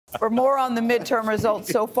For more on the midterm results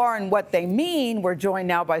so far and what they mean, we're joined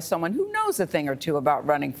now by someone who knows a thing or two about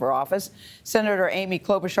running for office. Senator Amy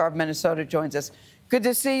Klobuchar of Minnesota joins us. Good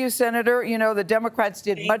to see you, Senator. You know, the Democrats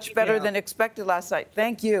did much better than expected last night.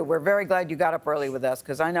 Thank you. We're very glad you got up early with us,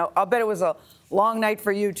 because I'll bet it was a long night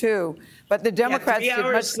for you, too. But the Democrats did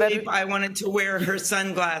much better. I wanted to wear her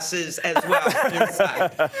sunglasses as well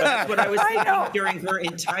inside. That's what I was thinking during her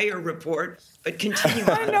entire report. But continue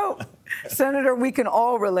on. I know. Senator, we can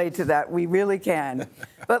all relate to that. We really can.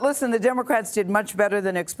 But listen, the Democrats did much better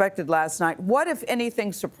than expected last night. What, if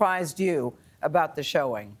anything, surprised you about the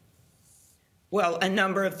showing? Well, a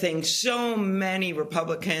number of things. So many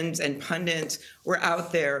Republicans and pundits were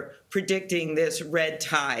out there predicting this red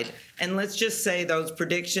tide. And let's just say those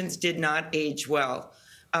predictions did not age well.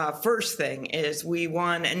 First thing is we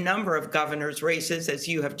won a number of governors' races, as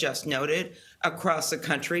you have just noted, across the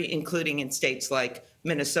country, including in states like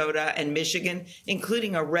Minnesota and Michigan,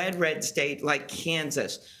 including a red state like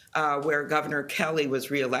Kansas, where Governor Kelly was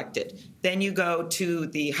reelected. Then you go to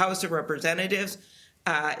the House of Representatives.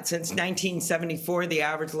 Since 1974, the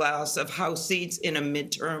average loss of House seats in a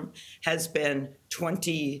midterm has been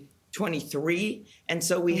 23. And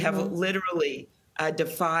so we have literally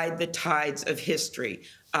defied the tides of history.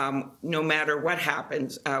 No matter what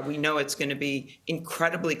happens, we know it's going to be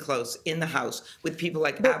incredibly close in the House, with people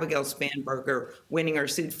like Abigail Spanberger winning her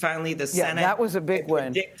seat. Finally, the Senate. That was a big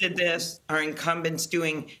win. Predicted this. Our incumbents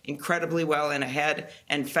doing incredibly well and ahead,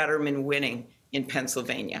 and Fetterman winning in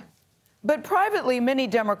Pennsylvania. But privately, many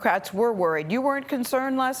Democrats were worried. You weren't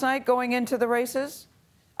concerned last night going into the races?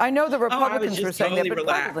 I know the Republicans were saying that, but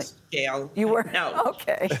relaxed, Gayle. You were? No.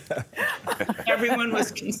 Okay. Everyone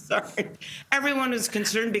was concerned. Everyone was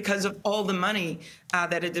concerned because of all the money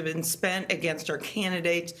that had been spent against our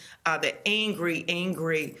candidates, the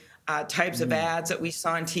angry types of ads that we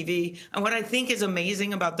saw on TV. And what I think is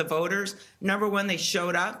amazing about the voters, number one, they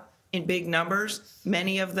showed up in big numbers.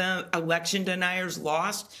 Many of the election deniers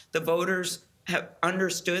lost. The voters have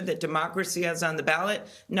understood that democracy is on the ballot.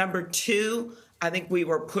 Number two, I think we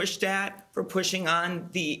were pushed at for pushing on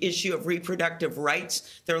the issue of reproductive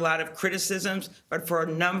rights. There are a lot of criticisms, but for a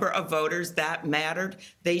number of voters, that mattered.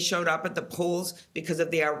 They showed up at the polls because of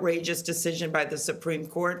the outrageous decision by the Supreme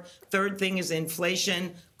Court. Third thing is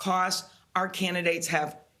inflation, costs. Our candidates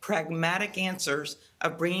have pragmatic answers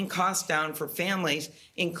of bringing costs down for families,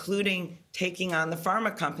 including taking on the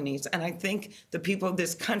pharma companies. And I think the people of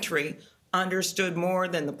this country understood more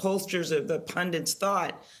than the pollsters or the pundits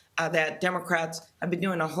thought that Democrats have been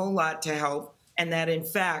doing a whole lot to help, and that, in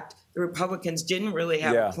fact, the Republicans didn't really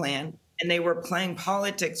have a plan, and they were playing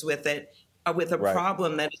politics with it, with a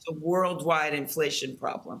problem that is a worldwide inflation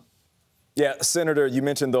problem. Yeah, Senator, you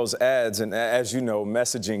mentioned those ads, and as you know,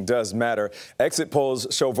 messaging does matter. Exit polls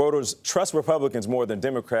show voters trust Republicans more than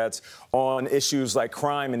Democrats on issues like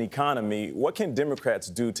crime and economy. What can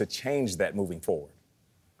Democrats do to change that moving forward?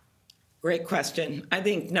 Great question. I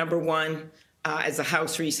think, number one, as the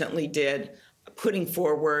House recently did, putting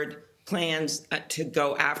forward plans to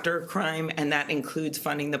go after crime, and that includes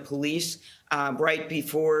funding the police. Right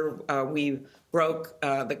before we broke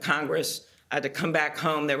the Congress to come back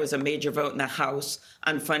home, there was a major vote in the House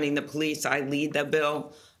on funding the police. I lead the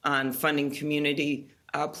bill on funding community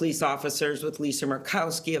police officers with Lisa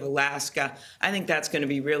Murkowski of Alaska. I think that's going to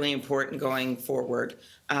be really important going forward,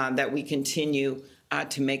 that we continue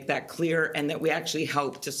to make that clear and that we actually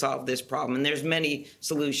help to solve this problem. And there's many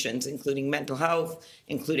solutions, including mental health,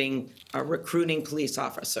 including recruiting police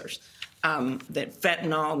officers, that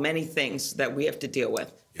fentanyl, many things that we have to deal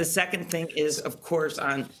with. The second thing is, of course,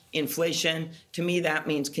 on inflation. To me, that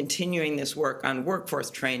means continuing this work on workforce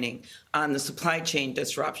training, on the supply chain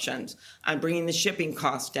disruptions, on bringing the shipping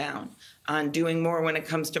costs down, on doing more when it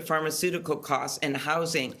comes to pharmaceutical costs and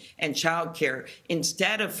housing and childcare,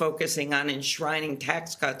 instead of focusing on enshrining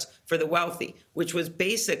tax cuts for the wealthy, which was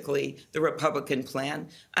basically the Republican plan,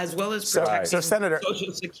 as well as protecting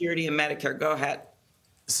Social Security and Medicare. Go ahead.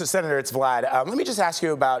 So, Senator, it's Vlad. Let me just ask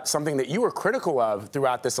you about something that you were critical of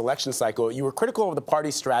throughout this election cycle. You were critical of the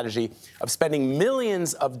party's strategy of spending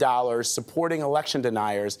millions of dollars supporting election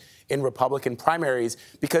deniers in Republican primaries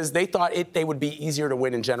because they thought they would be easier to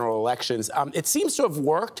win in general elections. It seems to have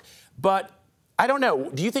worked, but I don't know.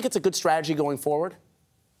 Do you think it's a good strategy going forward?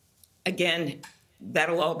 Again,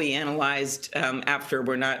 that'll all be analyzed after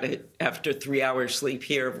 3 hours sleep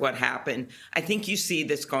here of what happened. I think you see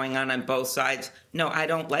this going on both sides. No, I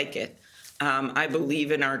don't like it. I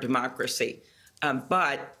believe in our democracy.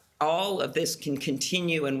 But all of this can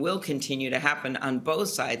continue and will continue to happen on both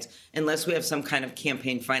sides unless we have some kind of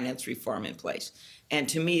campaign finance reform in place. And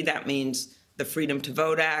to me, that means the Freedom to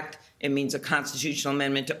Vote Act. It means a constitutional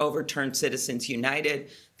amendment to overturn Citizens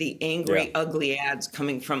United. The angry, ugly ads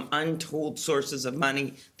coming from untold sources of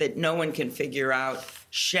money that no one can figure out,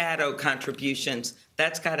 shadow contributions.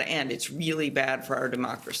 That's got to end. It's really bad for our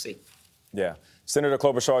democracy. Yeah. Senator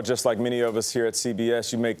Klobuchar, just like many of us here at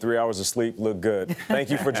CBS, you make 3 hours of sleep look good.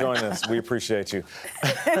 Thank you for joining us. We appreciate you.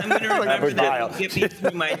 I'm going to remember that. It'll get me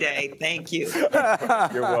through my day. Thank you.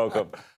 You're welcome.